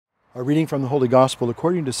A reading from the Holy Gospel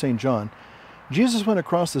according to St. John. Jesus went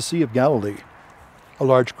across the Sea of Galilee. A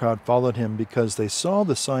large crowd followed him because they saw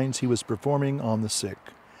the signs he was performing on the sick.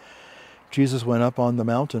 Jesus went up on the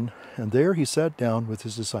mountain, and there he sat down with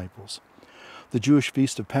his disciples. The Jewish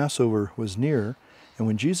feast of Passover was near, and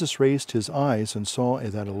when Jesus raised his eyes and saw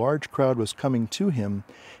that a large crowd was coming to him,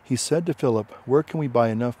 he said to Philip, "Where can we buy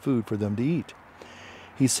enough food for them to eat?"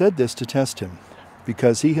 He said this to test him,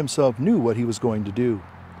 because he himself knew what he was going to do.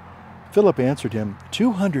 Philip answered him,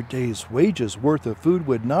 200 days' wages worth of food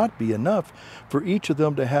would not be enough for each of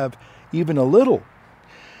them to have even a little.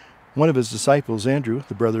 One of his disciples, Andrew,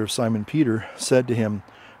 the brother of Simon Peter, said to him,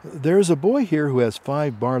 "There is a boy here who has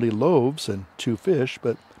 5 barley loaves and 2 fish,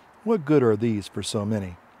 but what good are these for so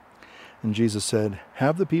many?" And Jesus said,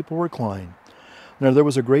 "Have the people recline." Now there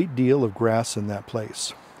was a great deal of grass in that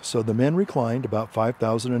place. So the men reclined, about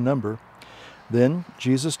 5,000 in number. Then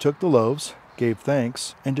Jesus took the loaves, gave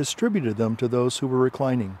thanks, and distributed them to those who were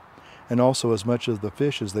reclining, and also as much of the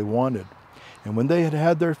fish as they wanted. And when they had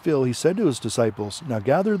had their fill, he said to his disciples, "Now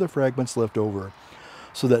gather the fragments left over,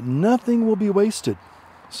 so that nothing will be wasted."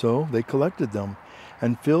 So they collected them,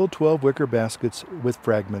 and filled 12 wicker baskets with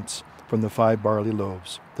fragments from the 5 barley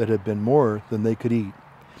loaves, that had been more than they could eat.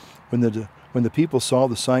 When the people saw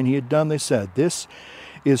the sign he had done, they said, "This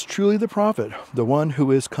is truly the prophet, the one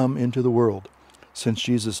who is come into the world." Since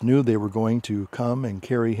Jesus knew they were going to come and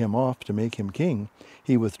carry him off to make him king,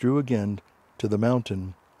 he withdrew again to the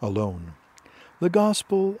mountain alone. The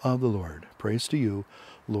Gospel of the Lord. Praise to you,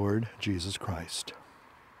 Lord Jesus Christ.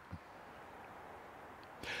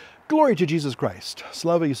 Glory to Jesus Christ.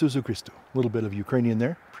 Slava Isusu Christu. A little bit of Ukrainian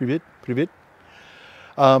there. Привет, привет.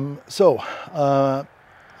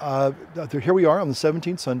 Here we are on the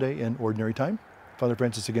 17th Sunday in Ordinary Time. Father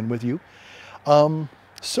Francis again with you.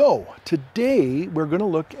 So today we're going to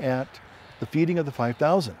look at the feeding of the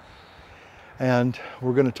 5,000. And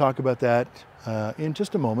we're going to talk about that in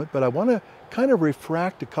just a moment. But I want to kind of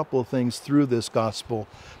refract a couple of things through this gospel,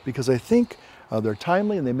 because I think they're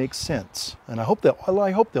timely and they make sense. And I hope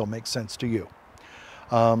they'll make sense to you.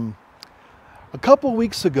 A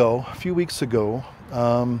few weeks ago,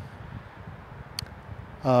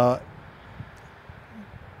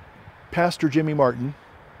 Pastor Jimmy Martin,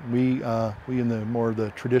 we in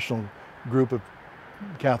the traditional group of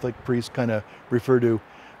Catholic priests kind of refer to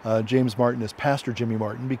James Martin as Pastor Jimmy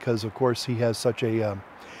Martin, because of course he has such a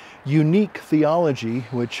unique theology,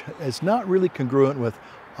 which is not really congruent with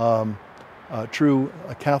true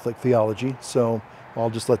Catholic theology. So I'll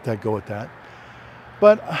just let that go at that.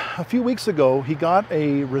 But a few weeks ago, he got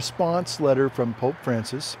a response letter from Pope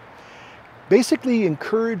Francis, basically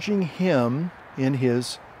encouraging him in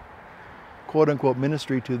his quote-unquote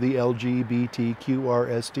ministry to the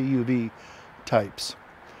LGBTQRSTUV types.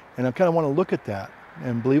 And I kind of want to look at that.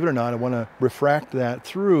 And believe it or not, I want to refract that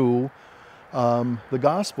through the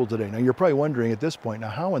gospel today. Now, you're probably wondering at this point, now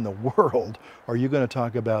how in the world are you going to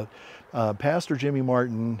talk about Pastor Jimmy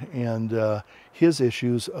Martin and his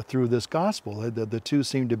issues through this gospel? The two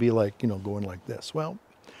seem to be like, going like this. Well,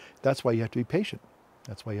 that's why you have to be patient.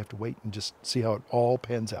 That's why you have to wait and just see how it all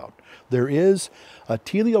pans out. There is a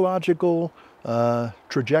teleological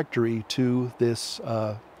trajectory to this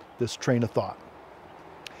train of thought.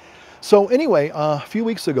 So anyway, a few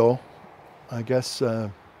weeks ago, I guess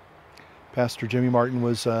Pastor Jimmy Martin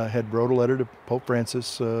had wrote a letter to Pope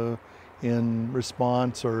Francis in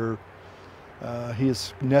response, or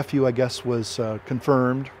his nephew, I guess, was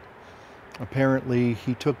confirmed. Apparently,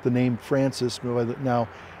 he took the name Francis. Now,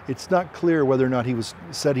 it's not clear whether or not he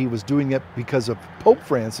said he was doing it because of Pope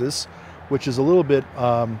Francis, which is a little bit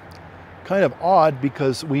kind of odd,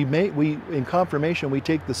 because we in confirmation we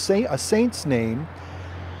take a saint's name,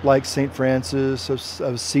 like Saint Francis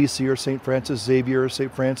of Assisi, or Saint Francis Xavier, or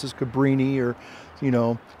Saint Francis Cabrini, or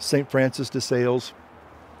Saint Francis de Sales.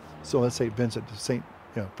 So that's Saint Vincent,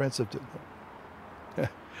 Francis.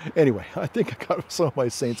 Anyway, I think I got some of my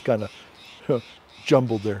saints kind of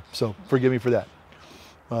jumbled there, so forgive me for that.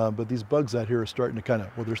 But these bugs out here are starting to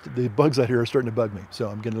the bugs out here are starting to bug me, so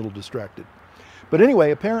I'm getting a little distracted. But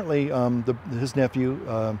anyway, apparently his nephew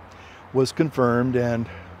was confirmed, and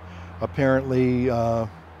apparently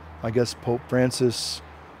I guess Pope Francis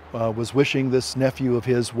was wishing this nephew of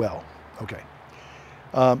his well. Okay.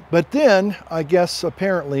 But then I guess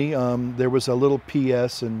apparently there was a little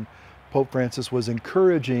PS, and Pope Francis was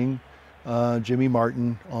encouraging Jimmy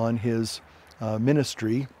Martin on his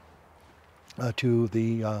ministry to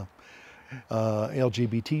the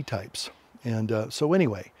LGBT types. And so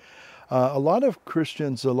anyway, a lot of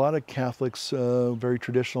Christians, a lot of Catholics, very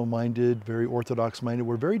traditional minded, very Orthodox minded,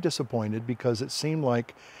 were very disappointed, because it seemed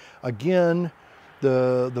like, again,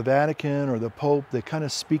 the Vatican or the Pope, they kind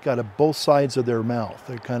of speak out of both sides of their mouth.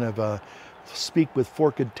 They kind of speak with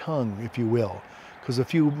forked tongue, if you will. Because a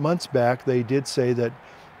few months back, they did say that,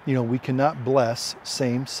 we cannot bless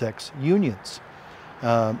same-sex unions.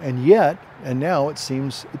 And now it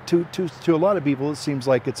seems, to a lot of people, it seems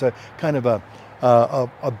like it's a kind of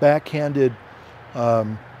a backhanded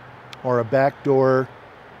or a backdoor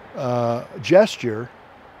gesture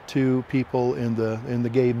to people in the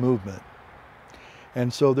gay movement.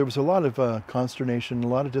 And so there was a lot of consternation, a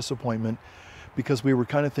lot of disappointment, because we were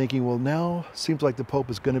kind of thinking, well, now it seems like the Pope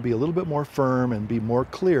is going to be a little bit more firm and be more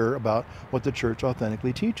clear about what the church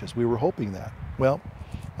authentically teaches. We were hoping that. Well,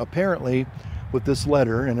 apparently with this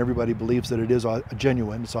letter, and everybody believes that it is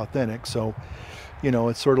genuine, it's authentic, so,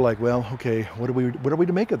 it's sort of like, well, okay, what are we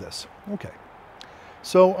to make of this? Okay.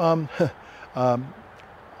 So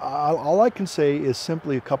all I can say is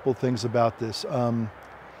simply a couple things about this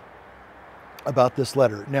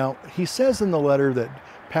letter. Now, he says in the letter that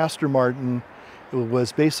Pastor Martin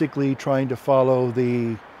was basically trying to follow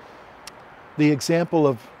the example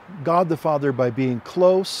of God the Father by being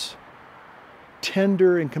close,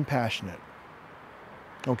 tender, and compassionate.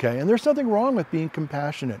 Okay, and there's nothing wrong with being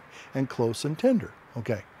compassionate and close and tender.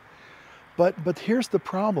 Okay, but here's the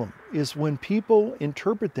problem: is when people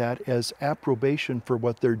interpret that as approbation for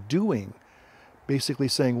what they're doing, basically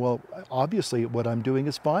saying, well, obviously what I'm doing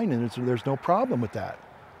is fine, and there's no problem with that.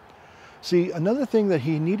 See, another thing that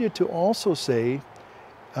he needed to also say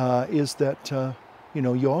is that,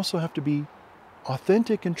 you also have to be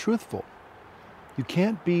authentic and truthful. You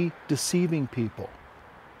can't be deceiving people,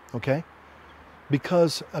 okay?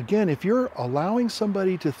 Because, again, if you're allowing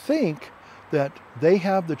somebody to think that they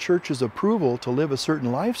have the church's approval to live a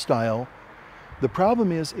certain lifestyle, the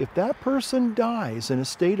problem is if that person dies in a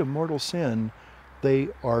state of mortal sin, they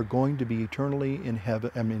are going to be eternally in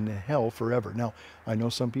heaven, in hell forever. Now, I know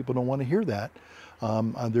some people don't want to hear that.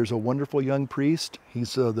 There's a wonderful young priest.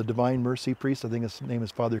 He's the Divine Mercy priest. I think his name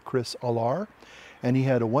is Father Chris Alar. And he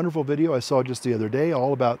had a wonderful video I saw just the other day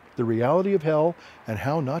all about the reality of hell and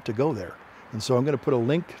how not to go there. And so I'm going to put a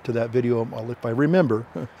link to that video, if I remember,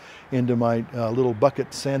 into my little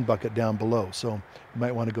sand bucket down below. So you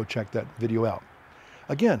might want to go check that video out.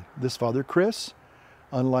 Again, this Father Chris,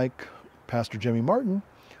 unlike Pastor Jimmy Martin,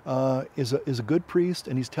 is a good priest,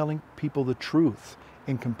 and he's telling people the truth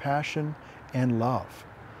in compassion and love.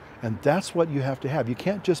 And that's what you have to have. You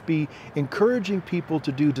can't just be encouraging people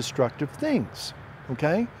to do destructive things,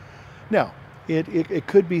 okay? Now, it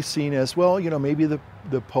could be seen as, well, maybe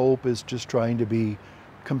the Pope is just trying to be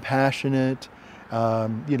compassionate,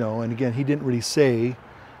 and again, he didn't really say,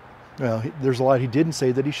 there's a lot he didn't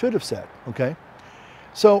say that he should have said, okay?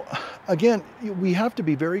 So again, we have to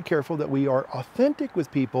be very careful that we are authentic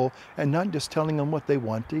with people and not just telling them what they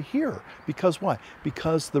want to hear. Because why?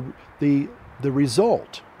 Because the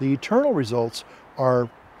result, the eternal results are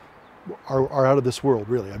out of this world,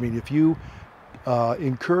 really. I mean, if you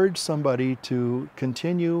encourage somebody to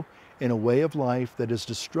continue in a way of life that is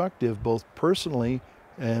destructive, both personally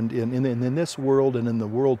and in this world and in the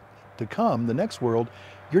world to come, the next world,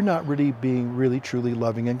 you're not really being truly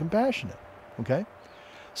loving and compassionate, okay?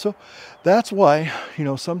 So that's why,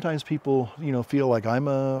 sometimes people, feel like I'm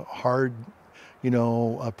a hard,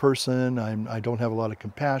 a person. I don't have a lot of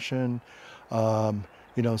compassion.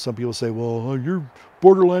 Some people say, well, you're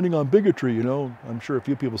borderlining on bigotry, I'm sure a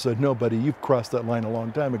few people said, no, buddy, you've crossed that line a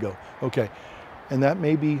long time ago. Okay. And that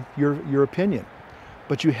may be your opinion.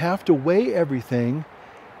 But you have to weigh everything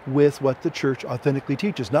with what the church authentically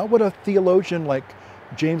teaches, not what a theologian like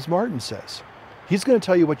James Martin says. He's going to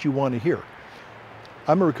tell you what you want to hear.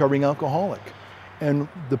 I'm a recovering alcoholic, and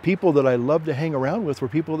the people that I love to hang around with were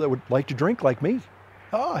people that would like to drink like me.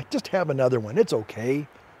 Just have another one. It's okay.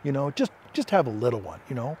 Just have a little one,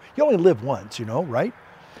 You only live once, right?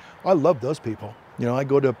 I love those people. I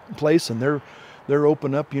go to a place and they're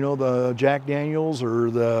open up, the Jack Daniels or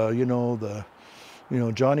the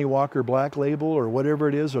Johnny Walker Black Label or whatever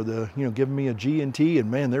it is, or giving me a G&T, and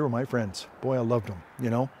man, they were my friends. Boy, I loved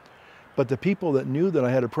them, But the people that knew that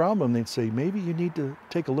I had a problem, they'd say, maybe you need to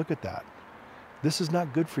take a look at that. This is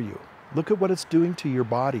not good for you. Look at what it's doing to your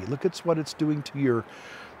body. Look at what it's doing to your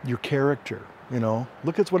character,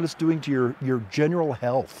 Look at what it's doing to your general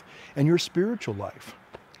health and your spiritual life.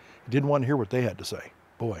 Didn't want to hear what they had to say.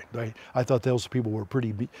 Boy, I thought those people were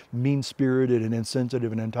pretty mean-spirited and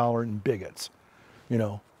insensitive and intolerant and bigots,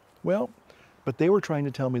 Well, but they were trying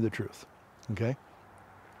to tell me the truth, okay?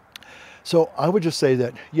 So I would just say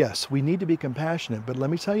that, yes, we need to be compassionate, but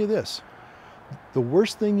let me tell you this. The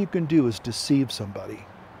worst thing you can do is deceive somebody.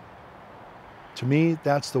 To me,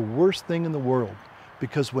 that's the worst thing in the world,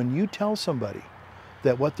 because when you tell somebody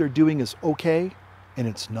that what they're doing is okay and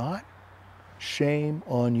it's not, shame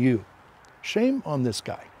on you. Shame on this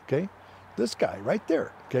guy, okay? This guy right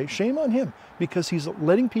there, okay? Shame on him, because he's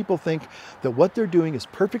letting people think that what they're doing is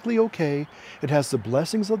perfectly okay. It has the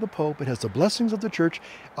blessings of the Pope, it has the blessings of the church,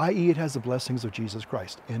 i.e. it has the blessings of Jesus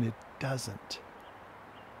Christ, and it doesn't.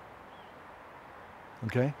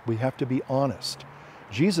 Okay? We have to be honest.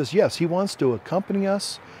 Jesus, yes, he wants to accompany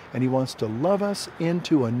us and he wants to love us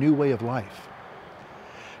into a new way of life.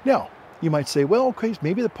 Now, you might say, well, okay,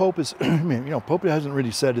 maybe the Pope is, Pope hasn't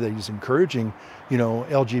really said that he's encouraging,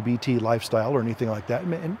 LGBT lifestyle or anything like that.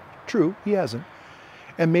 And true, he hasn't.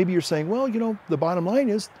 And maybe you're saying, well, the bottom line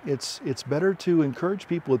is it's better to encourage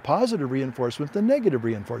people with positive reinforcement than negative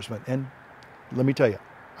reinforcement. And let me tell you,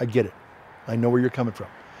 I get it. I know where you're coming from.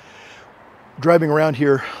 Driving around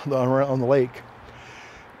here on the lake,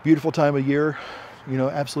 beautiful time of year,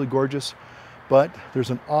 absolutely gorgeous, but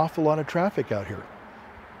there's an awful lot of traffic out here.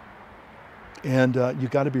 And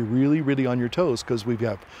you've got to be really, really on your toes, because we've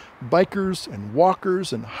got bikers and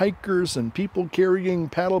walkers and hikers and people carrying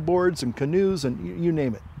paddle boards and canoes and you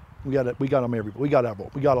name it. We got them everywhere. We got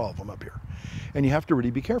all of them up here. And you have to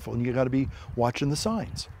really be careful, and you got to be watching the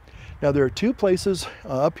signs. Now, there are two places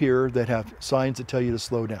up here that have signs that tell you to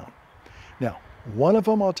slow down. Now, one of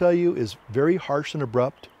them, I'll tell you, is very harsh and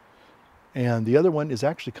abrupt, and the other one is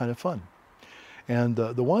actually kind of fun. And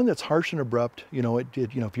the one that's harsh and abrupt,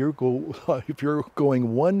 if you're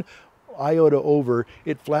going one iota over,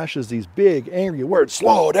 it flashes these big angry words,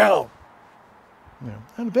 slow down.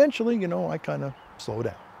 And eventually, I kind of slow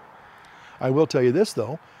down. I will tell you this,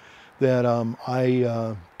 though, that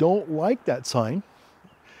I don't like that sign.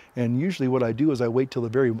 And usually what I do is I wait till the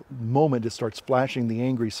very moment it starts flashing the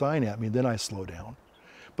angry sign at me, then I slow down.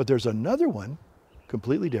 But there's another one,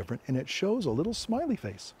 completely different, and it shows a little smiley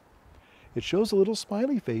face. It shows a little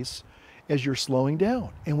smiley face as you're slowing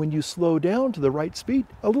down. And when you slow down to the right speed,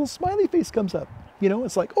 a little smiley face comes up.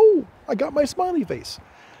 It's like, oh, I got my smiley face.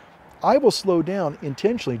 I will slow down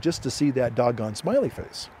intentionally just to see that doggone smiley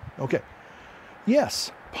face. Okay.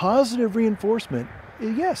 Yes, positive reinforcement.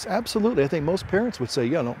 Yes, absolutely. I think most parents would say,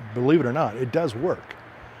 believe it or not, it does work.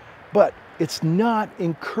 But it's not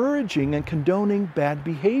encouraging and condoning bad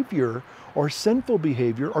behavior or sinful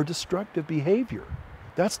behavior or destructive behavior.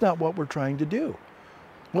 That's not what we're trying to do.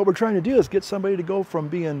 What we're trying to do is get somebody to go from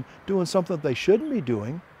doing something that they shouldn't be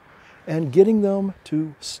doing and getting them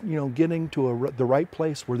to, getting to the right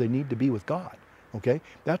place where they need to be with God. Okay?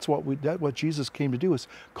 That's what Jesus came to do, is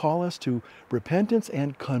call us to repentance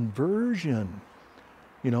and conversion.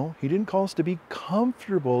 He didn't call us to be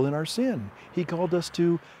comfortable in our sin. He called us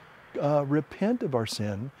to repent of our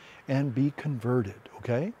sin and be converted.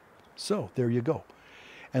 Okay? So there you go.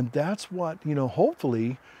 And that's what,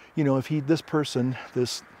 hopefully, if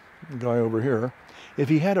this guy over here, if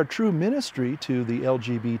he had a true ministry to the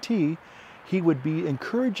LGBT, he would be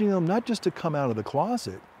encouraging them not just to come out of the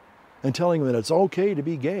closet and telling them that it's okay to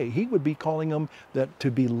be gay. He would be calling them to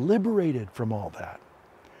be liberated from all that.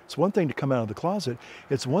 It's one thing to come out of the closet.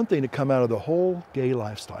 It's one thing to come out of the whole gay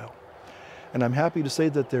lifestyle. And I'm happy to say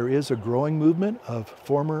that there is a growing movement of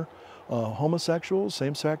former homosexuals,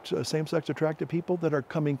 same-sex attracted people that are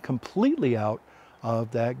coming completely out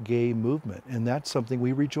of that gay movement. And that's something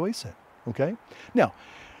we rejoice in, okay? Now,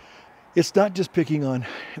 it's not just picking on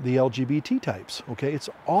the LGBT types, okay? It's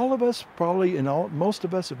all of us, probably, most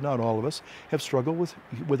of us, if not all of us, have struggled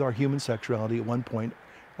with our human sexuality at one point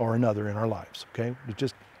or another in our lives, okay? It's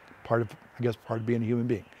just part of being a human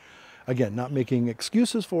being. Again, not making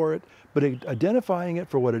excuses for it, but identifying it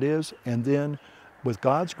for what it is, and then with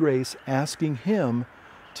God's grace, asking Him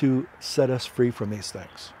to set us free from these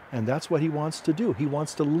things. And that's what He wants to do. He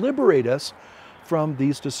wants to liberate us from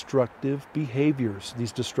these destructive behaviors,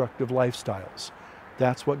 these destructive lifestyles.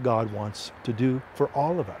 That's what God wants to do for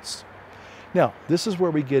all of us. Now, this is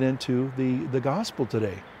where we get into the gospel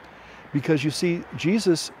today. Because you see,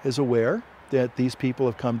 Jesus is aware that these people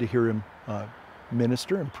have come to hear Him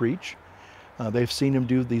minister and preach. They've seen Him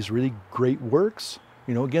do these really great works.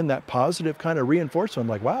 Again, that positive kind of reinforcement,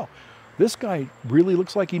 like, wow, this guy really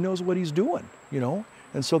looks like he knows what he's doing,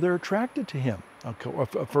 and so they're attracted to Him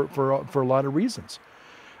for a lot of reasons.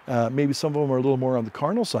 Maybe some of them are a little more on the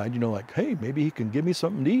carnal side, like, hey, maybe he can give me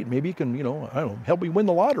something to eat. Maybe he can, I don't know, help me win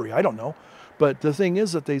the lottery. I don't know. But the thing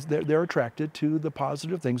is that they're attracted to the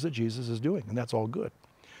positive things that Jesus is doing, and that's all good.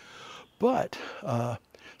 But,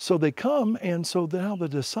 so they come, and so now the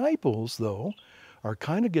disciples, though, are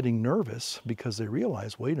kind of getting nervous because they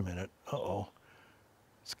realize, wait a minute,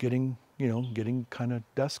 it's getting kind of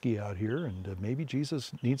dusky out here, and maybe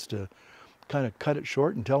Jesus needs to kind of cut it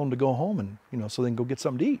short and tell them to go home and, so they can go get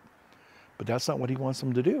something to eat. But that's not what he wants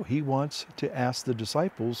them to do. He wants to ask the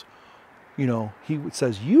disciples, he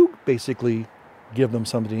says, you basically give them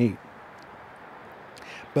something to eat.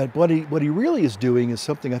 But what he really is doing is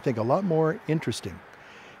something I think a lot more interesting.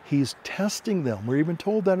 He's testing them. We're even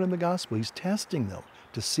told that in the gospel. He's testing them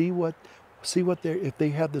to see if they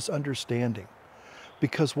have this understanding.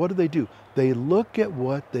 Because what do? They look at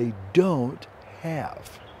what they don't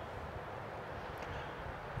have.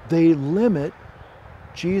 They limit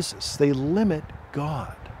Jesus. They limit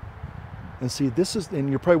God. And see, and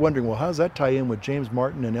you're probably wondering, well, how does that tie in with James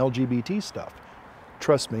Martin and LGBT stuff?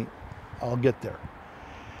 Trust me, I'll get there.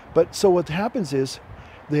 But so what happens is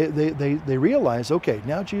they realize, okay,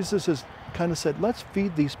 now Jesus has kind of said, let's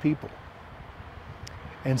feed these people.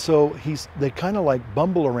 And so they kind of like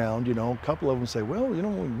bumble around, a couple of them say, well,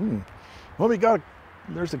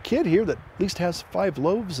 there's a kid here that at least has 5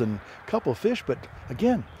 loaves and a couple of fish, but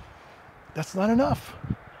again, that's not enough.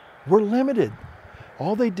 We're limited.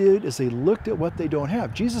 All they did is they looked at what they don't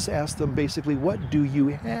have. Jesus asked them basically, what do you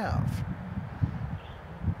have?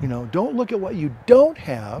 Don't look at what you don't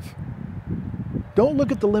have. Don't look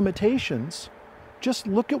at the limitations. Just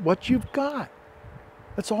look at what you've got.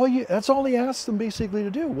 That's all he asked them basically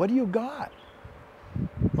to do. What do you got?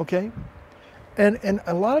 Okay? And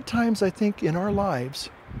a lot of times I think in our lives,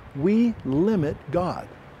 we limit God.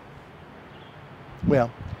 Well,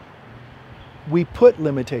 we put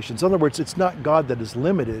limitations. In other words, it's not God that is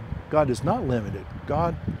limited. God is not limited.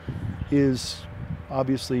 God is,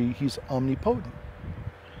 obviously, he's omnipotent.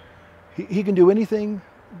 He can do anything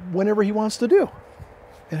whenever he wants to do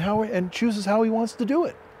and chooses how he wants to do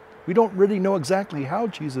it. We don't really know exactly how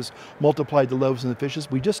Jesus multiplied the loaves and the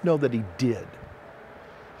fishes. We just know that he did.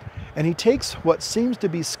 And he takes what seems to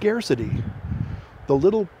be scarcity, the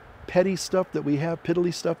little petty stuff that we have,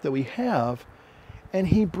 piddly stuff that we have, and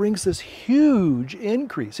he brings this huge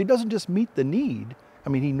increase. He doesn't just meet the need. I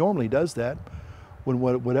mean, he normally does that. When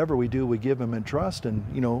whatever we do, we give him in trust and,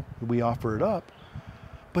 we offer it up.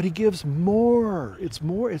 But he gives more. It's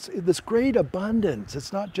this great abundance.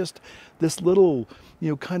 It's not just this little,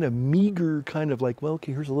 kind of meager kind of like, well,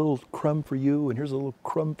 okay, here's a little crumb for you, and here's a little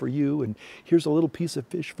crumb for you, and here's a little piece of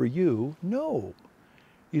fish for you. No.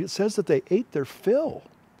 It says that they ate their fill.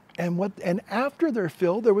 And after their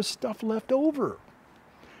fill, there was stuff left over.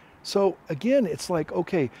 So again, it's like,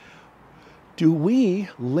 okay, do we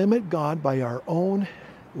limit God by our own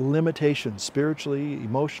limitations, spiritually,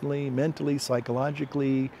 emotionally, mentally,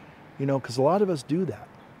 psychologically, because a lot of us do that.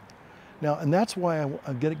 Now, and that's why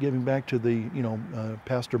I'm getting back to the,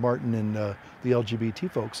 Pastor Martin and the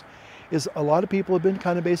LGBT folks, is a lot of people have been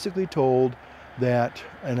kind of basically told that,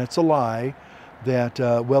 and it's a lie, that,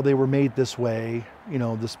 they were made this way,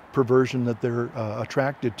 this perversion that they're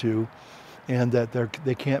attracted to, and that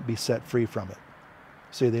they can't be set free from it.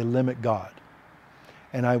 Say they limit God.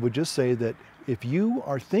 And I would just say that if you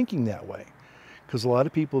are thinking that way, because a lot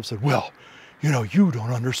of people have said, well, you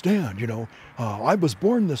don't understand, I was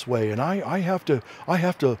born this way, and I have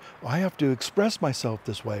to express myself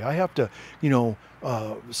this way. I have to,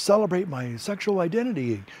 celebrate my sexual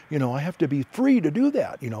identity. I have to be free to do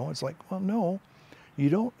that. It's like, well, no, you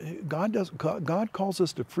don't. God calls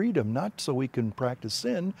us to freedom, not so we can practice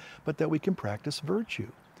sin, but that we can practice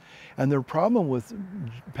virtue. And the problem with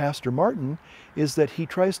Pastor Martin is that he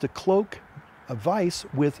tries to cloak a vice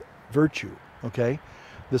with virtue, okay?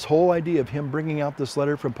 This whole idea of him bringing out this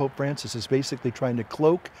letter from Pope Francis is basically trying to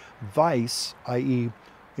cloak vice, i.e.,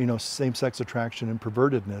 same-sex attraction and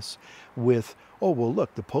pervertedness with, oh, well,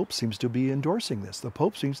 look, the Pope seems to be endorsing this. The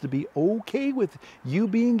Pope seems to be okay with you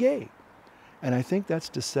being gay. And I think that's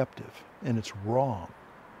deceptive, and it's wrong.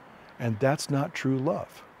 And that's not true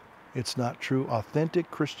love. It's not true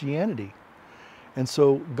authentic Christianity. And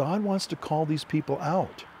so God wants to call these people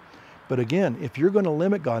out. But again, if you're going to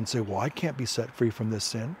limit God and say, well, I can't be set free from this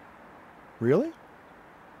sin. Really?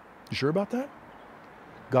 You sure about that?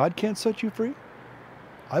 God can't set you free?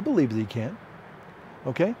 I believe that he can.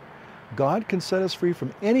 Okay? God can set us free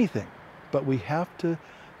from anything, but we have to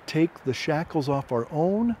take the shackles off our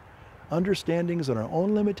own understandings and our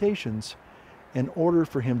own limitations in order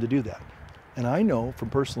for him to do that. And I know from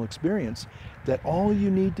personal experience that all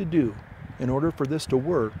you need to do in order for this to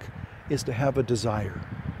work is to have a desire.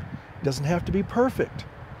 It doesn't have to be perfect.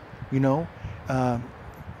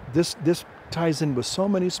 This ties in with so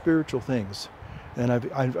many spiritual things. And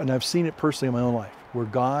I've seen it personally in my own life, where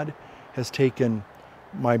God has taken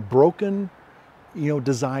my broken,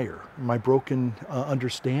 desire, my broken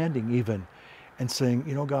understanding even, and saying,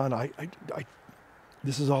 God, I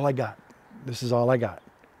this is all I got. This is all I got.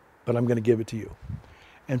 But I'm going to give it to you.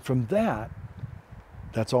 And from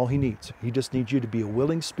that's all he needs. He just needs you to be a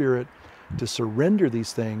willing spirit to surrender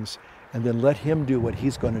these things and then let him do what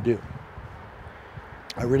he's going to do.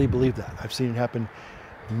 I really believe that. I've seen it happen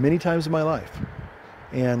many times in my life.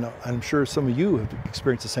 And I'm sure some of you have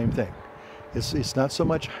experienced the same thing. It's not so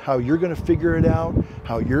much how you're going to figure it out,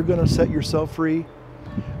 how you're going to set yourself free.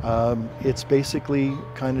 It's basically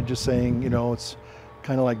kind of just saying, it's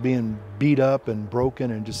kind of like being beat up and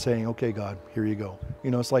broken and just saying, okay, God, here you go.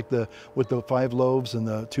 It's like with the 5 loaves and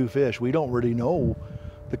the 2 fish. We don't really know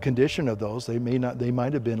the condition of those. They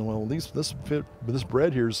might have been, well, this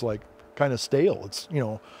bread here is like kind of stale. It's,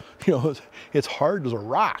 it's hard as a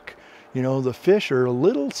rock. The fish are a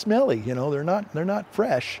little smelly. They're not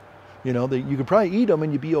fresh. You could probably eat them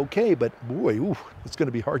and you'd be okay, but boy, it's going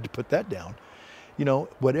to be hard to put that down.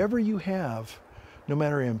 Whatever you have, no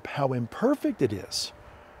matter how imperfect it is,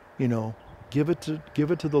 give it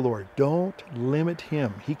to the Lord. Don't limit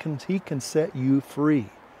him. He can set you free,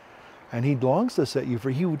 and he longs to set you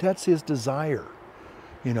free. That's his desire.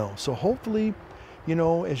 So hopefully,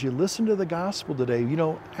 as you listen to the gospel today,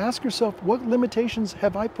 ask yourself, what limitations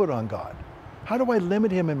have I put on God? How do I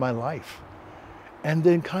limit him in my life? And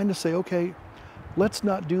then kind of say, okay, let's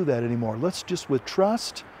not do that anymore. Let's just, with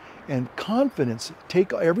trust and confidence,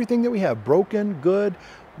 take everything that we have, broken, good,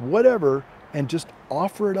 whatever, and just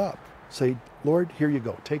offer it up. Say, Lord, here you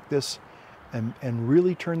go. Take this and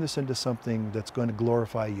really turn this into something that's going to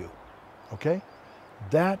glorify you. Okay?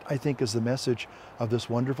 That, I think, is the message of this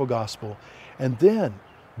wonderful gospel. And then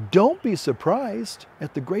don't be surprised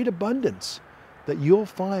at the great abundance that you'll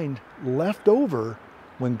find left over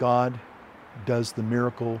when God does the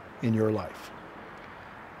miracle in your life.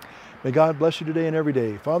 May God bless you today and every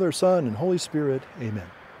day. Father, Son, and Holy Spirit, amen.